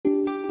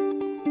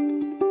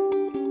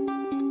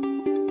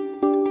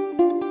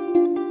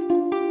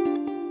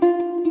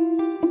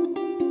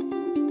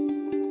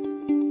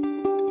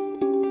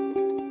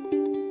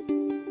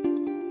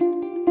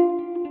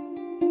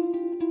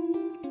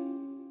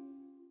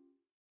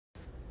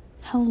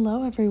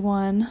Hello,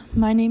 everyone.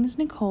 My name is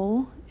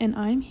Nicole, and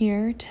I'm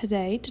here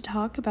today to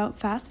talk about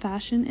fast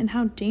fashion and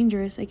how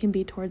dangerous it can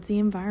be towards the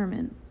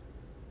environment.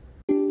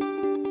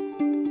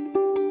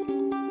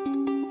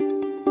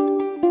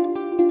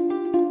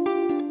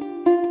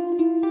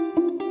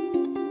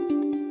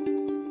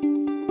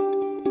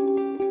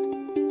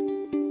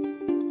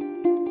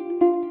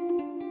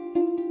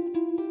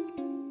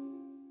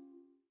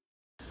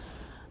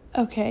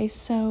 Okay,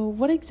 so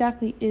what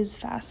exactly is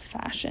fast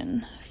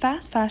fashion?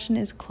 Fast fashion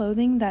is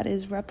clothing that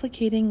is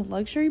replicating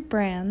luxury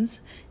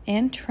brands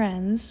and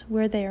trends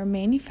where they are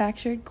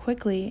manufactured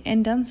quickly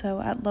and done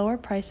so at lower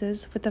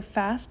prices with a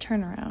fast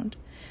turnaround.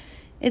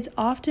 It's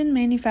often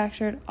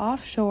manufactured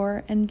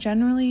offshore and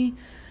generally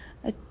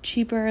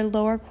cheaper,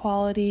 lower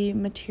quality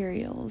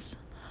materials.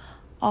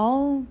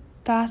 All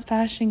fast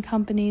fashion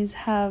companies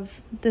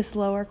have this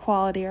lower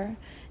quality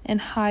and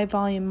high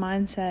volume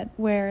mindset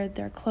where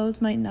their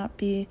clothes might not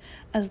be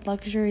as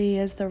luxury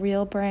as the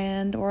real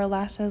brand or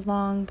last as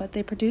long, but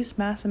they produce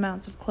mass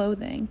amounts of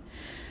clothing.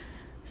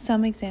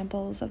 Some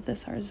examples of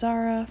this are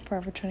Zara,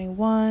 Forever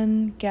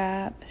 21,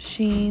 Gap,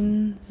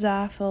 Shein,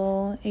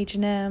 Zaful,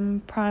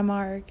 H&M,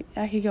 Primark.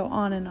 I could go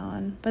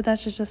on, but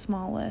that's just a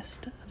small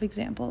list of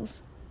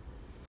examples.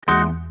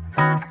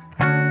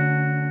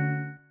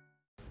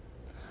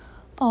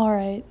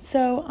 Alright,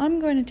 so I'm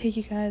going to take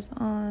you guys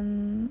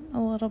on a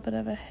little bit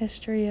of a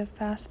history of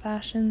fast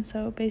fashion.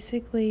 So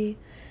basically,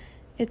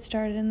 it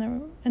started in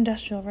the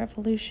Industrial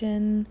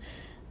Revolution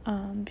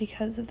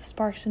because of the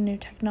sparks of new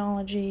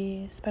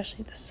technology,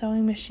 especially the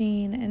sewing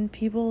machine, and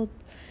people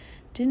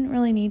didn't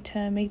really need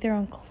to make their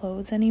own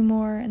clothes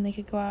anymore, and they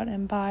could go out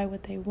and buy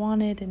what they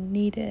wanted and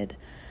needed.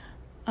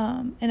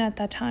 And at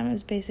that time, it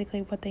was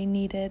basically what they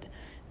needed.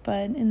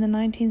 But in the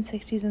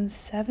 1960s and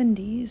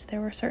 70s,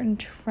 there were certain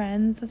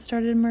trends that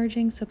started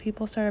emerging, so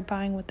people started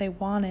buying what they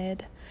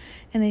wanted,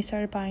 and they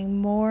started buying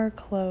more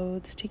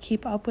clothes to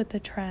keep up with the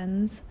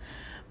trends.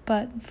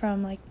 But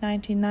from like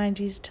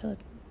 1990s to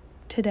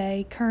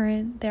today,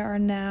 current, there are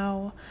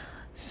now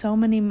so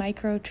many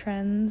micro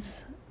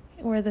trends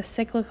where the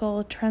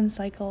cyclical trend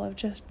cycle of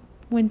just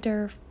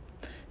winter,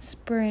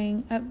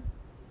 spring,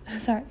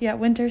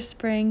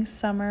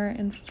 summer,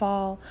 and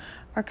fall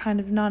are kind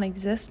of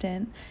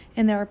non-existent,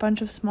 and there are a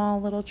bunch of small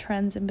little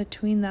trends in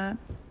between that.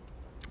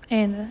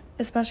 And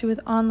especially with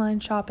online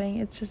shopping,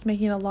 it's just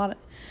making it a lot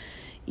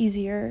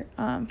easier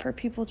for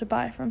people to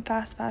buy from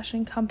fast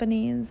fashion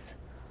companies.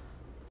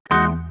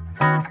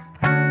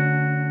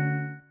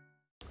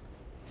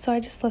 So I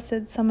just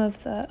listed some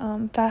of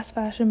the fast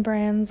fashion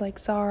brands like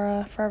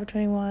Zara, Forever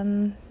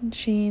 21,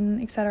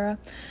 Shein, etc.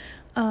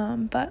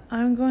 But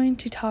I'm going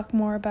to talk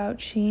more about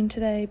Shein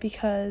today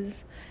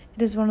because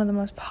it is one of the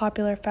most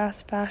popular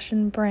fast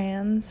fashion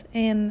brands,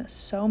 and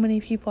so many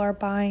people are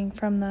buying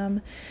from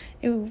them.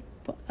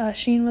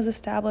 Shein was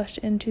established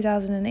in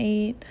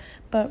 2008,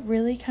 but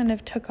really kind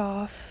of took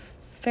off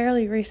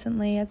fairly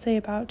recently. I'd say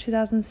about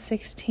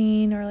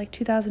 2016 or like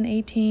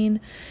 2018,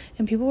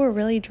 and people were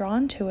really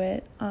drawn to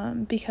it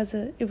because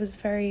it was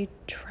very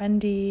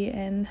trendy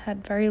and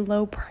had very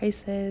low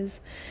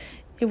prices.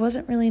 It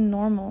wasn't really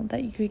normal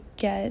that you could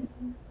get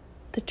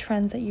the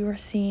trends that you were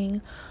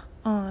seeing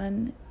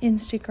on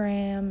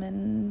Instagram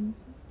and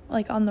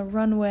like on the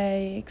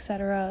runway,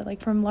 etc., like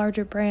from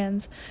larger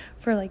brands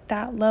for like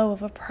that low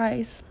of a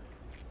price.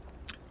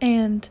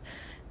 And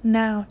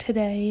now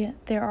today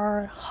there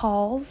are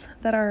hauls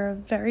that are a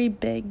very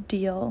big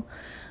deal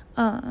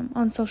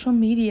on social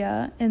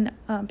media, and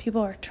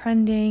people are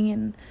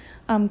trending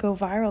and go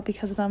viral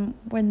because of them.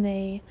 When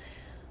they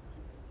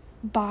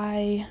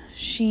buy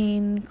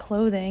Shein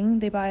clothing,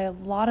 they buy a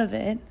lot of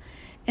it,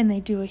 and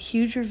they do a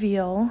huge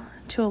reveal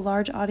to a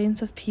large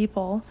audience of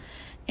people,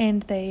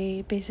 and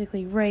they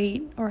basically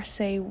rate or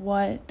say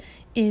what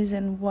is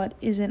and what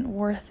isn't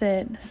worth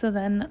it, so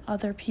then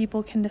other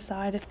people can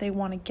decide if they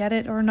want to get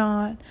it or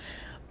not.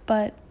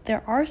 But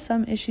there are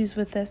some issues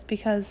with this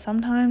because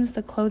sometimes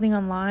the clothing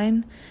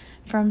online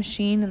from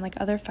Shein and like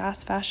other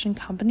fast fashion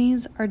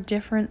companies are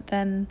different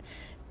than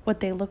what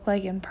they look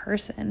like in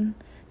person.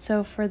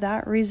 So for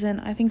that reason,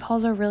 I think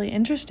hauls are really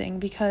interesting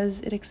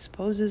because it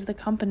exposes the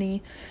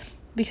company,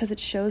 because it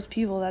shows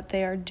people that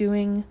they are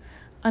doing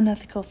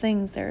unethical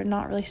things. They're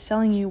not really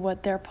selling you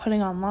what they're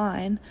putting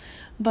online,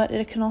 but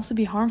it can also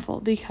be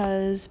harmful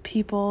because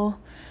people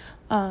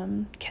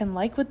can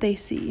like what they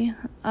see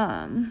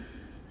and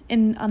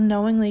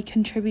unknowingly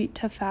contribute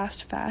to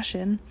fast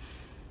fashion.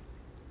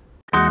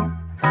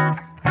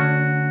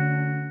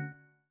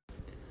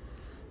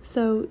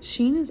 So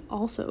Shein is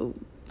also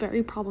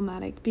very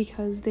problematic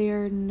because they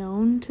are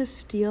known to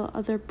steal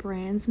other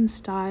brands and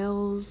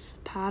styles,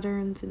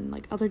 patterns, and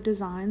like other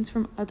designs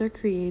from other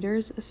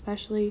creators,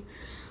 especially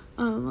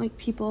like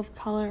people of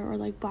color or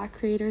like Black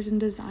creators and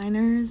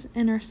designers,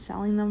 and are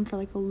selling them for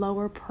like a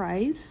lower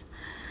price.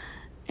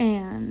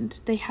 And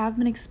they have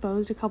been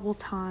exposed a couple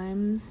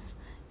times,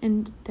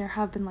 and there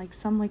have been like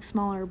some like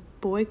smaller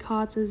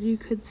boycotts, as you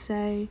could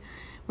say,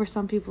 where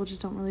some people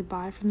just don't really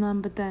buy from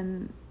them, but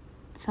then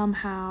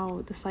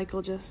somehow the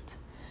cycle just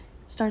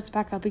starts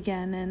back up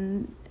again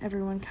and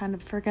everyone kind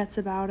of forgets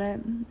about it,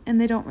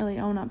 and they don't really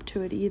own up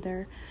to it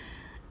either.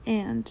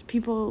 And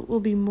people will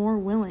be more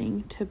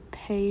willing to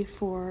pay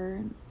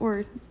for,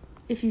 or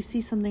if you see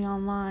something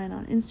online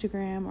on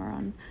Instagram or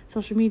on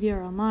social media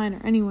or online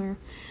or anywhere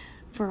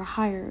for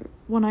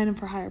one item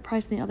for a higher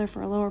price and the other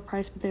for a lower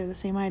price, but they're the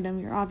same item,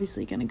 you're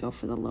obviously going to go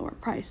for the lower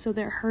price. So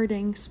they're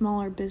hurting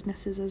smaller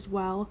businesses as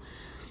well.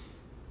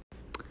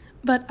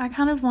 But I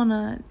kind of want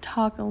to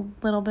talk a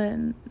little bit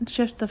and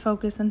shift the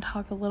focus and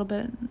talk a little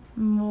bit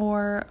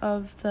more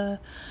of the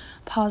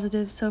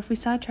positives. So if we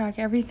sidetrack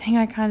everything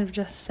I kind of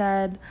just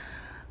said,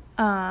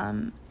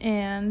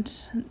 and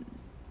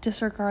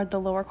disregard the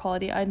lower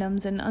quality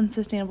items and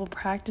unsustainable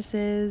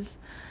practices,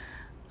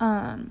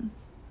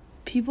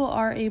 people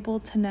are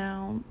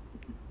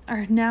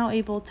now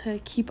able to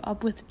keep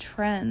up with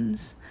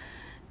trends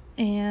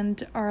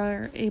and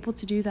are able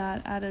to do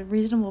that at a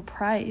reasonable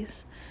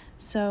price.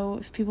 So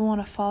if people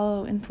want to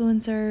follow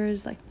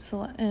influencers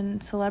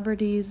and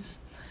celebrities,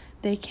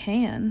 they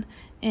can,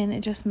 and it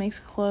just makes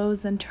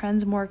clothes and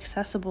trends more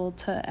accessible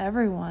to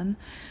everyone.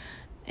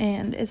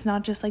 And it's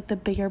not just like the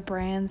bigger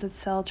brands that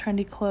sell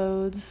trendy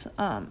clothes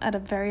at a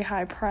very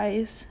high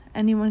price.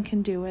 Anyone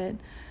can do it,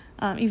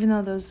 even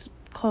though those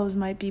clothes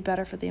might be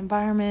better for the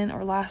environment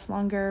or last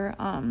longer.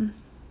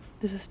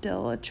 This is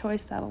still a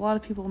choice that a lot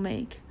of people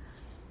make.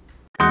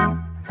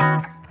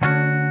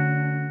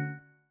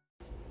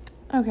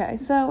 Okay,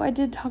 so I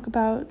did talk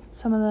about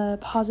some of the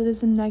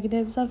positives and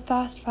negatives of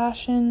fast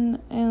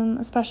fashion, and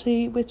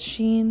especially with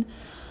Shein,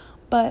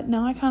 but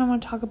now I kind of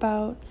want to talk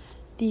about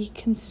the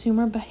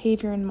consumer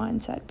behavior and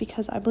mindset,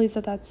 because I believe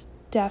that that's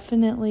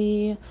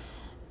definitely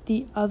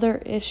the other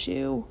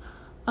issue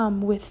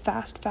with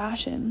fast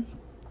fashion.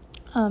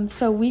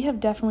 So we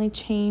have definitely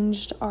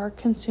changed our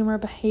consumer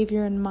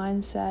behavior and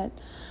mindset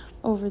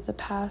over the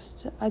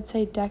past, I'd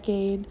say,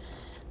 decade,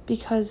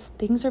 because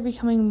things are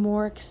becoming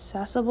more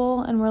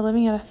accessible and we're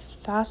living at a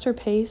faster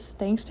pace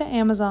thanks to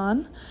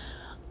Amazon.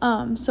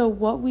 So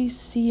what we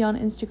see on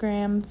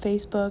Instagram,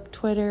 Facebook,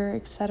 Twitter,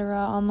 etc.,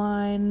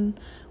 online,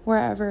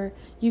 wherever,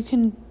 you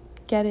can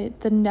get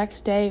it the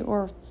next day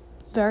or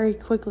very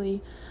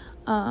quickly.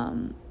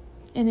 And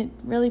it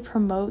really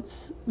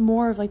promotes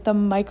more of like the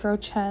micro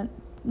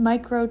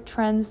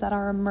trends that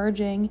are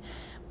emerging,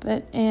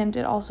 and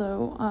it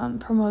also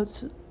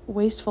promotes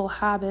wasteful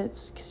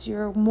habits, because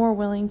you're more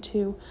willing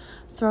to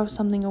throw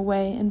something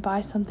away and buy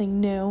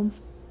something new.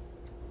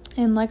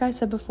 And like I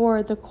said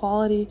before, the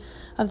quality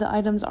of the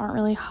items aren't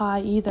really high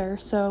either.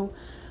 So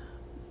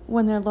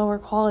when they're lower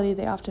quality,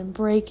 they often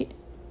break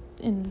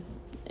in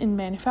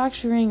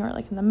manufacturing or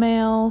like in the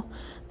mail.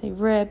 They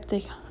rip.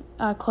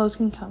 Clothes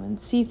can come in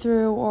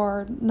see-through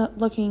or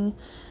looking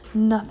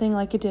nothing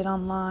like it did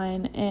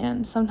online.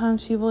 And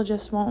sometimes people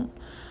just won't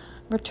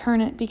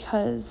return it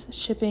because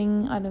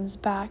shipping items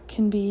back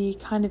can be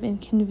kind of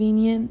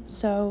inconvenient.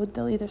 So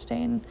they'll either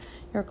stay in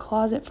your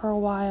closet for a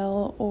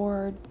while,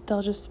 or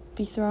they'll just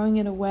be throwing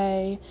it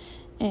away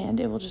and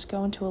it will just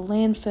go into a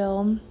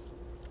landfill,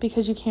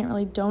 because you can't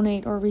really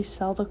donate or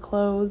resell the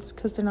clothes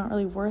because they're not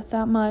really worth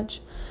that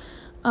much.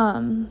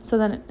 So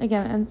then it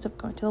ends up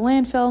going to the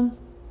landfill,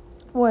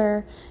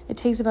 where it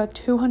takes about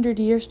 200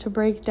 years to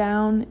break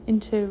down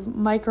into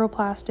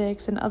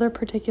microplastics and other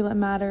particulate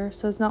matter.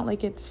 So it's not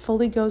like it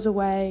fully goes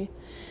away,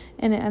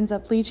 and it ends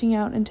up leaching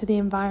out into the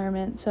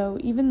environment. So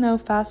even though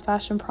fast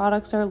fashion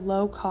products are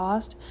low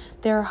cost,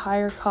 they're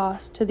higher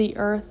cost to the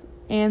earth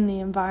and the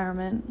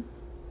environment.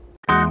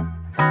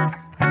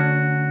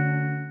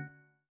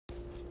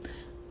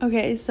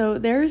 Okay, so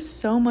there's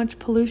so much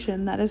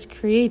pollution that is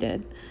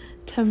created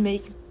to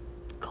make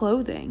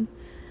clothing.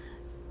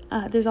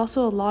 There's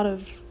also a lot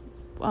of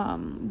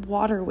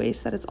water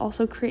waste that is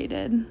also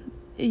created.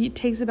 It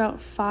takes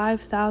about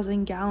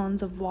 5,000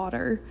 gallons of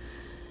water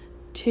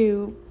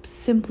to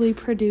simply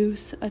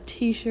produce a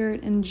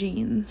t-shirt and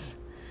jeans.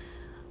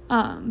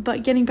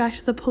 But getting back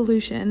to the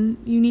pollution,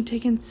 you need to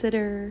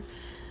consider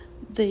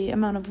the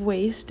amount of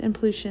waste and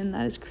pollution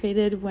that is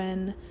created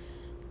when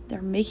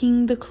they're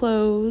making the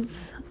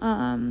clothes,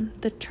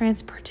 the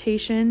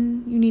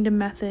transportation. You need a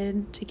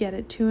method to get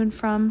it to and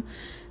from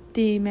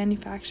the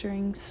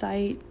manufacturing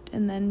site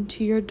and then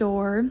to your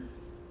door. And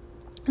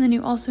then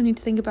you also need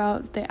to think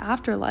about the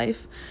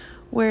afterlife,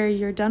 where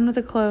you're done with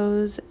the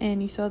clothes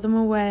and you throw them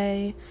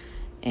away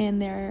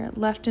and they're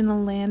left in a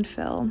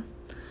landfill.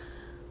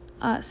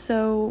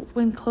 So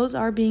when clothes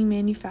are being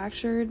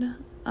manufactured,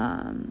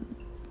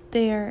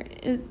 they're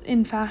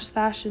in fast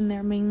fashion,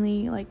 they're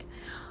mainly like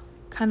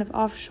kind of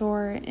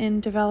offshore in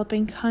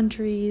developing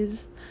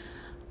countries,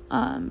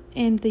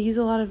 and they use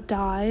a lot of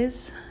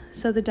dyes.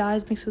 So the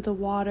dyes mix with the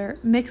water,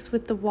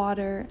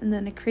 and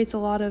then it creates a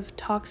lot of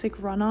toxic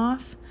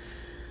runoff,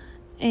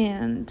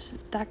 and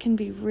that can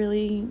be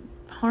really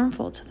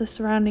harmful to the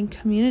surrounding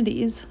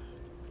communities,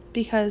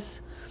 because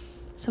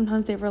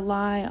sometimes they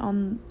rely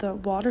on the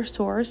water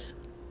source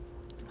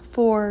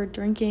for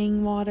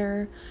drinking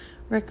water,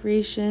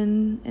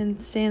 recreation,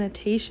 and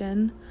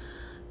sanitation.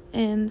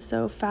 And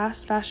so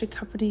fast fashion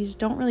companies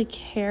don't really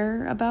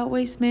care about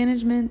waste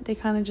management. They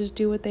kind of just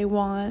do what they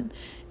want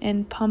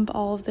and pump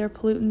all of their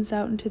pollutants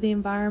out into the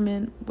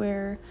environment,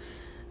 where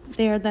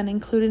they are then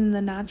included in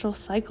the natural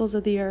cycles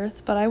of the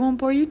earth. But I won't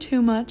bore you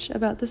too much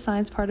about the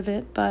science part of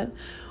it. But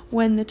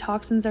when the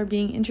toxins are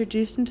being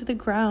introduced into the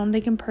ground,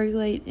 they can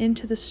percolate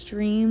into the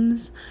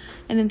streams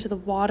and into the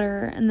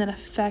water, and then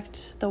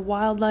affect the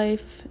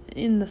wildlife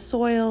in the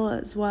soil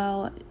as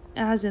well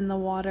as in the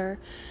water.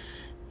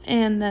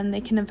 And then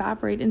they can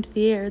evaporate into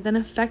the air, then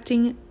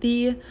affecting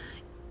the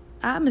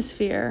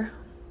atmosphere.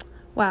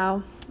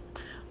 Wow.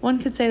 One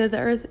could say that the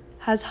earth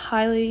is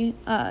highly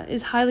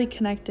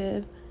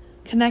connected,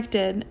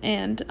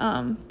 and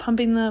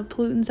pumping the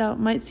pollutants out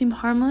might seem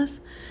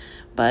harmless,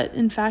 but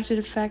in fact it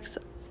affects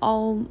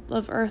all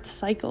of Earth's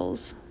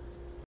cycles.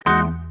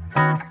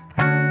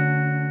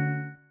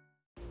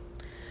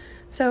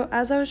 So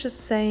as I was just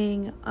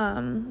saying,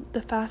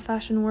 the fast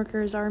fashion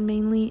workers are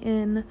mainly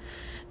in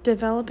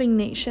developing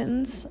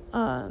nations,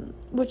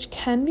 which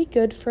can be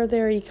good for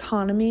their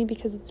economy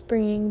because it's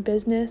bringing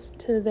business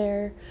to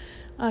their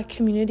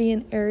community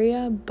and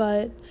area,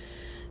 but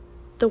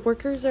the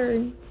workers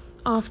are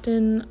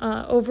often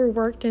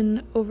overworked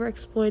and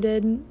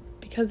overexploited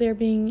because they're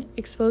being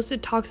exposed to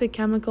toxic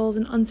chemicals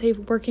and unsafe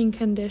working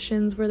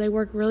conditions where they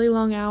work really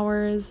long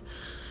hours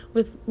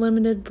with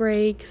limited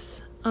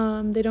breaks.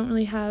 They don't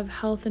really have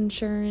health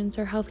insurance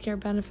or healthcare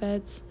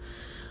benefits.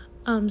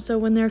 So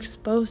when they're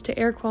exposed to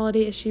air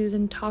quality issues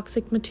and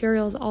toxic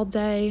materials all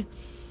day,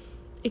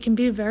 it can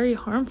be very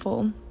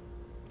harmful.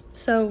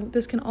 So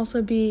this can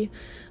also be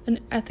an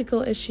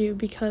ethical issue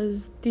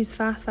because these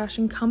fast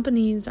fashion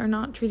companies are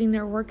not treating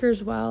their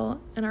workers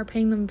well and are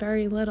paying them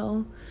very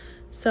little.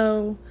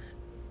 So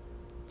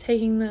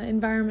taking the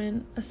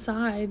environment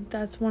aside,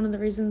 that's one of the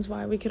reasons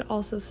why we could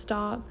also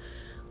stop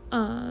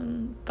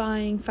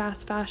buying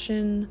fast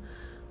fashion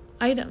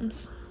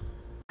items.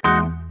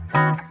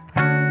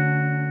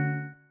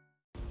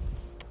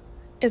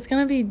 It's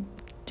going to be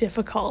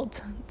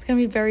difficult. It's going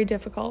to be very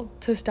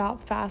difficult to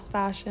stop fast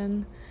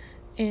fashion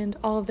and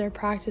all of their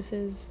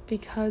practices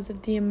because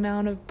of the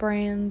amount of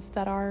brands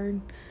that are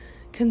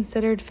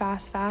considered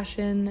fast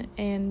fashion,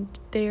 and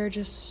they are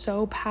just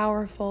so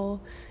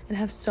powerful and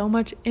have so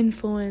much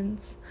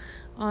influence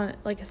on,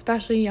 like,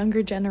 especially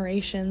younger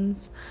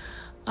generations.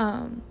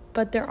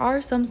 But there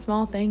are some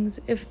small things,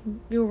 if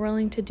you're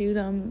willing to do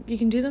them, you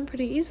can do them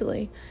pretty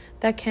easily,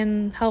 that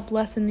can help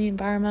lessen the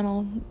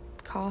environmental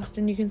cost,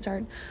 and you can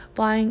start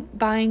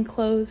buying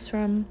clothes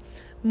from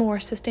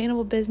more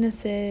sustainable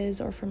businesses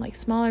or from like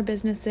smaller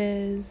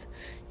businesses.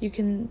 You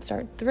can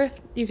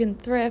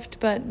thrift,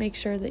 but make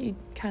sure that you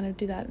kind of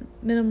do that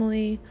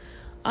minimally.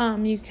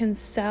 You can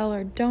sell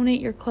or donate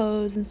your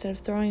clothes instead of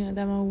throwing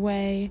them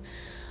away,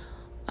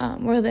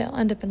 where they'll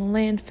end up in a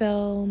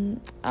landfill.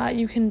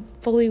 You can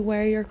fully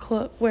wear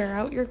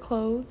out your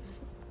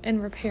clothes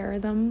and repair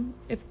them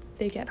if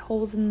they get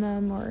holes in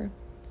them, or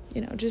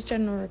just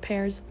general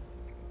repairs.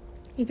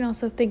 You can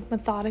also think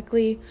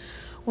methodically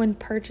when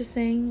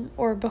purchasing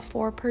or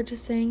before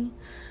purchasing.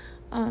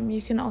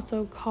 You can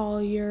also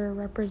call your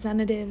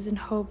representatives and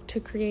hope to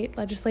create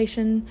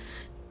legislation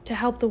to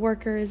help the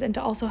workers and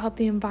to also help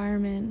the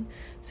environment,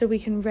 so we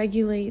can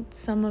regulate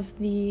some of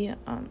the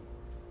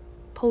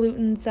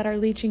pollutants that are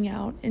leaching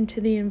out into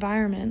the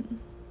environment.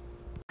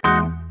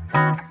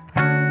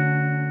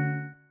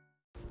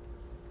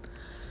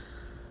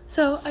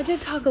 So I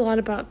did talk a lot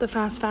about the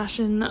fast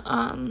fashion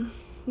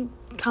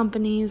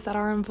companies that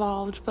are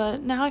involved,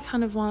 but now I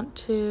kind of want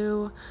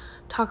to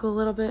talk a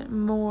little bit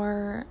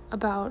more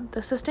about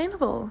the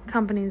sustainable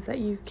companies that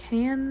you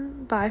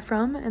can buy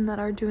from and that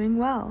are doing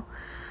well.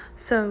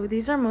 So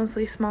these are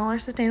mostly smaller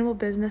sustainable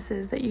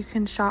businesses that you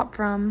can shop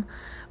from,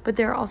 but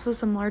there are also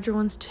some larger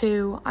ones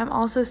too. I'm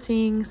also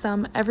seeing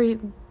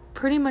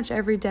pretty much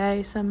every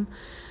day, some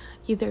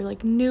either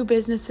like new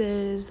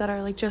businesses that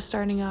are like just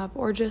starting up,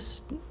 or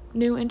just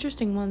new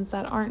interesting ones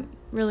that aren't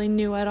really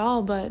new at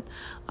all, but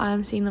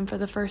I'm seeing them for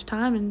the first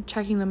time and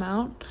checking them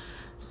out.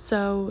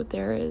 So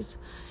there is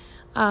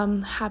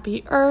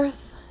Happy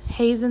Earth,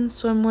 Hazen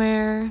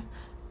Swimwear,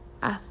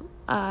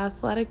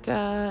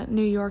 Athletica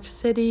New York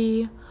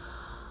City,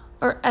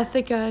 or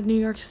Ethica New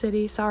York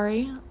City,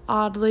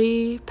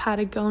 Oddly,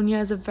 Patagonia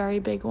is a very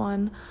big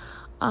one.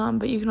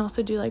 But you can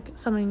also do like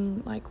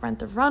something like Rent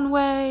the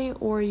Runway,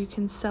 or you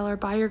can sell or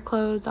buy your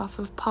clothes off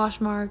of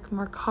Poshmark,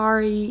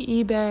 Mercari,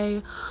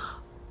 eBay,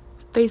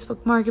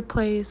 Facebook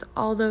Marketplace,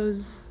 all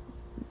those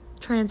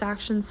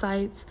transaction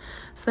sites.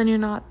 So then you're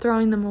not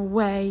throwing them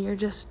away, you're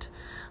just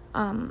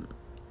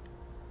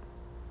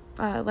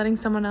letting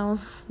someone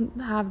else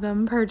have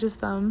them, purchase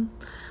them,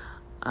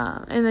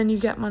 and then you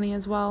get money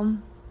as well.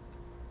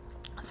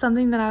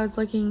 Something that I was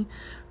looking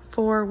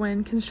for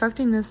when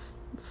constructing this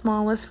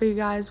small list for you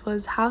guys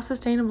was how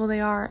sustainable they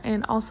are,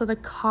 and also the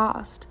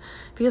cost,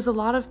 because a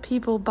lot of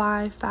people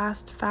buy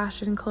fast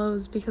fashion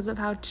clothes because of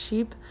how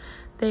cheap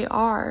they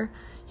are.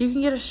 You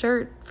can get a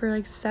shirt for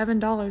like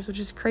 $7, which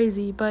is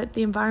crazy, but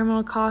the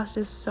environmental cost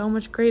is so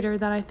much greater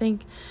that I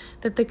think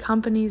that the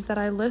companies that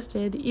I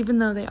listed, even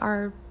though they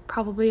are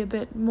probably a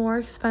bit more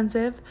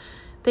expensive,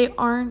 they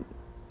aren't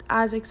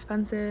as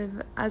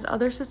expensive as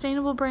other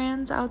sustainable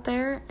brands out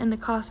there, and the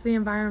cost of the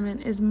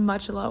environment is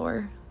much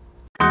lower.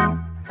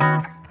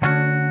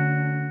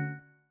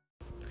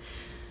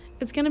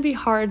 It's going to be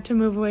hard to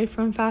move away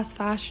from fast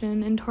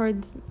fashion and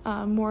towards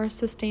a more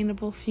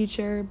sustainable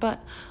future,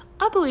 but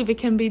I believe it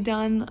can be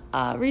done.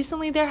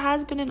 Recently, there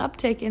has been an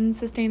uptick in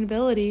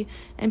sustainability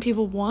and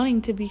people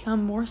wanting to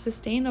become more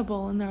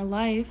sustainable in their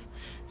life.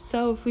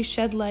 So if we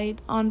shed light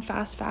on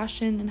fast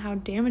fashion and how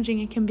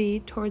damaging it can be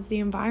towards the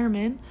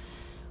environment,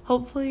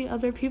 hopefully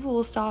other people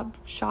will stop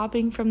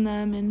shopping from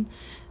them and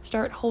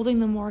start holding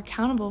them more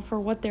accountable for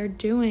what they're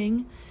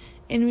doing,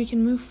 and we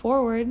can move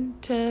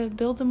forward to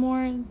build a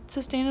more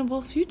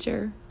sustainable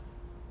future.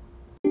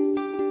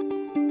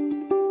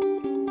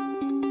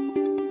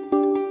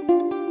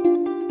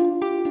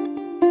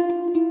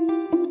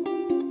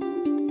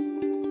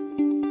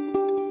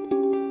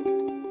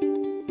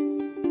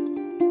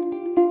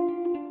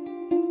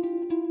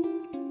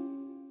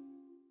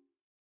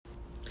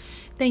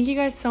 Thank you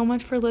guys so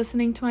much for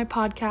listening to my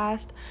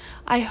podcast.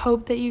 I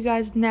hope that you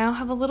guys now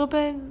have a little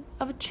bit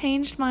of a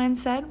changed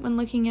mindset when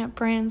looking at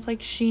brands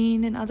like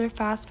Shein and other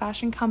fast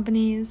fashion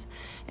companies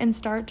and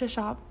start to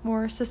shop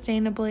more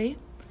sustainably.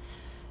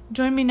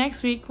 Join me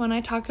next week when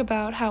I talk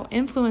about how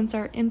influencers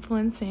are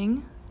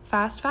influencing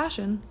fast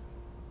fashion.